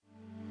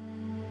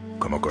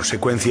Como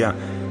consecuencia,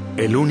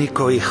 el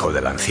único hijo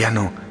del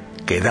anciano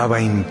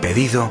quedaba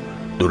impedido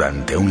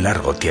durante un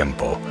largo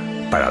tiempo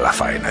para la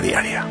faena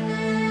diaria.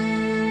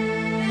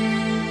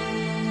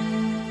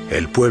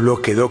 El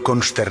pueblo quedó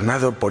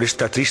consternado por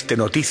esta triste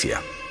noticia,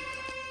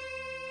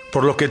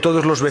 por lo que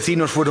todos los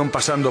vecinos fueron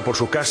pasando por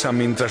su casa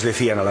mientras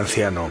decían al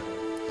anciano: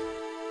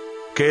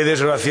 «¡Qué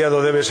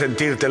desgraciado debes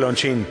sentirte,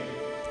 Lonchín!»,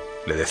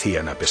 le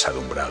decían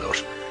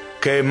apesadumbrados.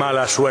 «¡Qué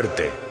mala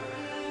suerte!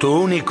 Tu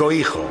único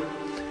hijo.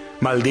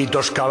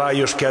 Malditos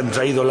caballos que han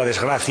traído la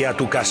desgracia a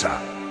tu casa».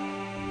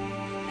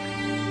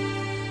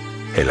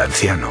 El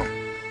anciano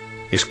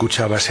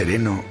escuchaba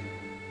sereno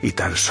y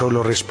tan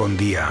solo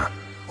respondía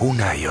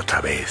una y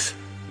otra vez: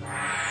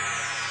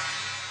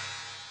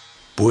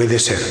 «Puede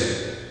ser,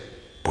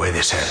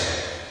 puede ser».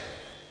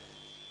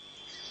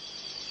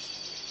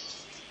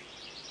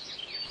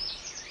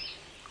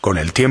 Con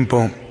el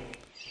tiempo,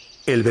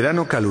 el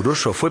verano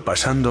caluroso fue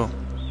pasando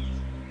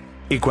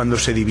y cuando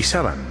se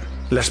divisaban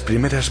las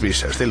primeras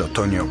brisas del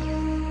otoño,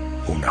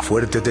 una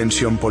fuerte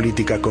tensión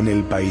política con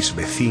el país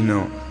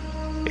vecino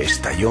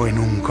estalló en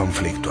un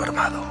conflicto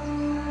armado.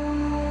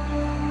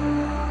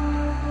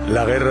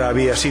 La guerra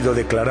había sido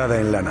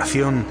declarada en la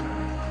nación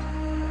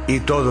y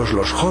todos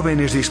los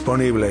jóvenes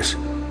disponibles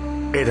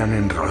eran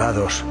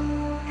enrolados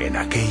en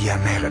aquella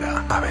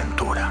negra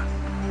aventura.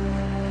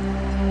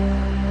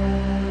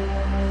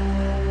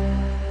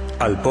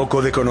 Al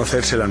poco de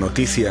conocerse la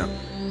noticia,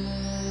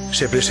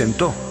 se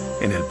presentó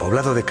en el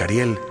poblado de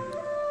Cariel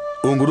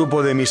un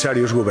grupo de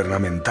emisarios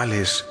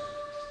gubernamentales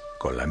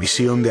con la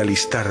misión de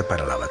alistar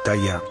para la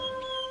batalla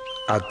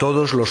a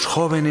todos los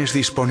jóvenes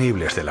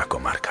disponibles de la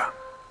comarca.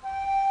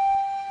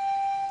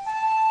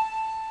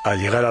 Al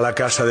llegar a la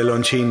casa de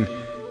Lonchín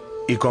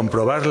y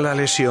comprobar la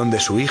lesión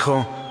de su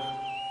hijo,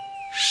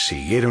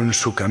 siguieron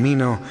su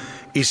camino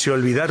y se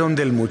olvidaron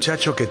del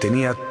muchacho que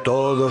tenía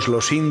todos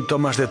los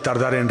síntomas de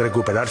tardar en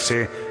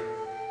recuperarse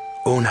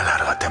una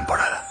larga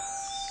temporada.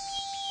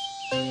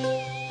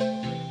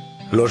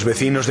 Los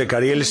vecinos de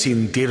Cariel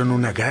sintieron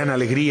una gran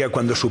alegría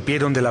cuando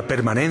supieron de la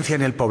permanencia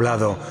en el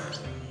poblado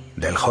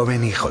del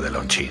joven hijo de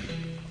Lonchín.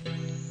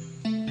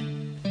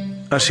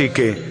 Así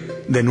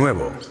que, de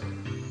nuevo,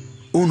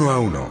 uno a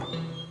uno,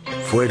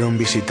 fueron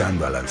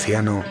visitando al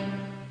anciano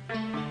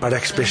para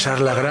expresar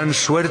la gran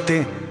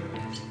suerte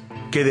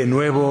que de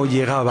nuevo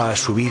llegaba a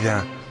su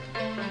vida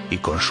y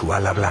con su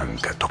ala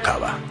blanca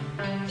tocaba.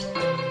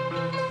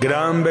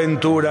 «Gran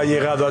ventura ha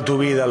llegado a tu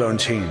vida,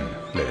 Lonchín»,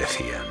 le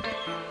decían.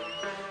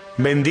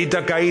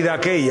 «Bendita caída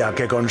aquella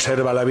que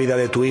conserva la vida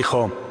de tu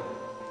hijo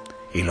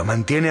y lo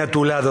mantiene a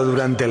tu lado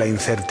durante la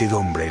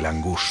incertidumbre y la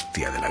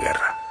angustia de la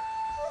guerra.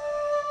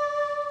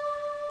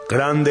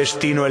 Gran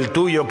destino el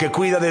tuyo que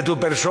cuida de tu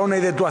persona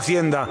y de tu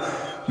hacienda,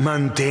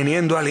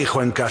 manteniendo al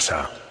hijo en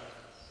casa.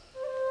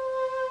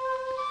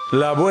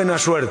 La buena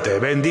suerte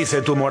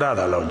bendice tu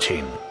morada,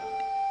 Lonchín».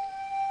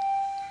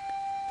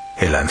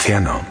 El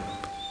anciano,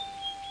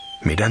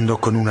 mirando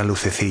con una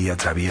lucecilla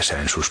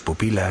traviesa en sus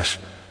pupilas,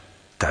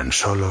 tan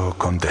solo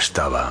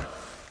contestaba: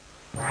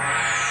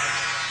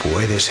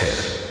 «Puede ser,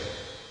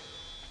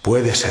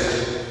 puede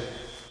ser».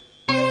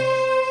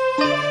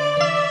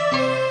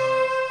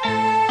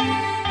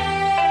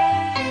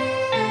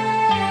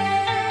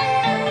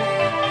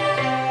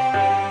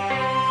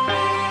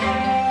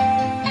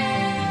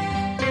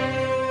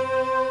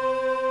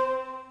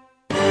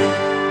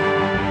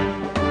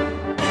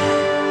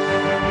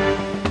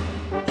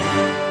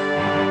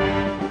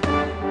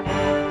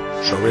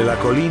 Sobre la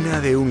colina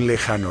de un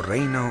lejano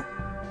reino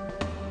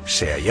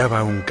se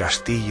hallaba un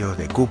castillo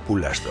de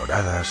cúpulas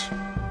doradas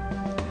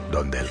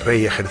donde el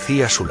rey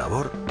ejercía su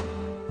labor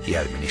y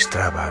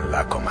administraba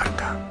la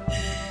comarca.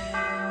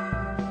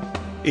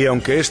 Y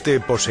aunque éste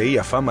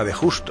poseía fama de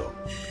justo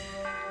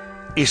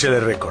y se le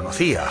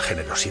reconocía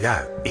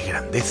generosidad y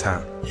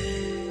grandeza,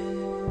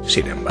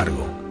 sin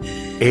embargo,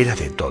 era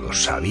de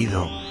todos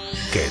sabido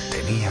que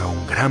tenía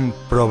un gran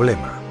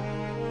problema.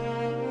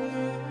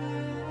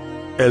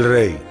 El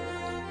rey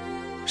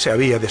se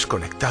había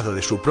desconectado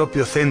de su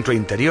propio centro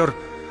interior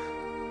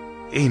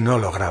y no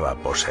lograba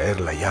poseer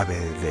la llave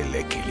del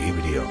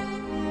equilibrio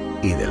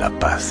y de la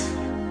paz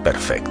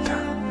perfecta.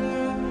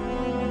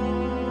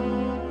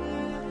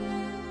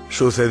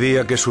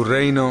 Sucedía que su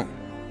reino,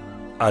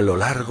 a lo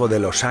largo de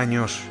los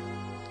años,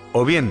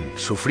 o bien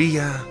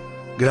sufría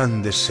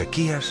grandes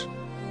sequías,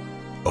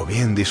 o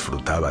bien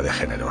disfrutaba de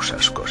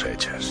generosas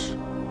cosechas.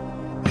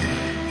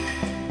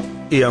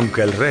 Y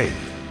aunque el rey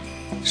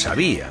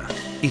sabía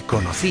y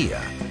conocía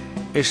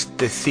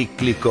este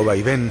cíclico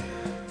vaivén,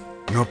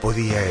 no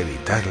podía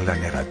evitar la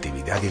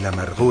negatividad y la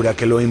amargura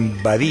que lo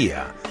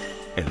invadía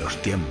en los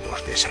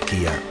tiempos de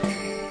sequía,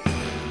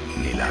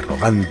 ni la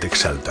arrogante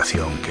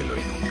exaltación que lo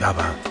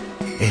inundaba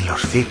en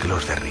los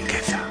ciclos de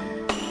riqueza.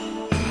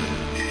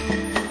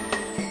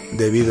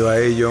 Debido a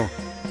ello,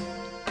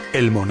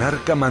 el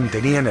monarca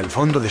mantenía en el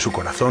fondo de su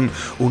corazón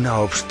una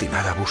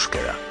obstinada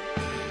búsqueda,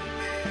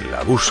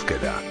 la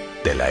búsqueda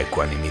de la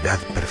ecuanimidad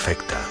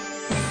perfecta.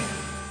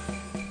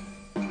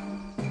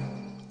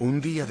 Un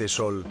día de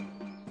sol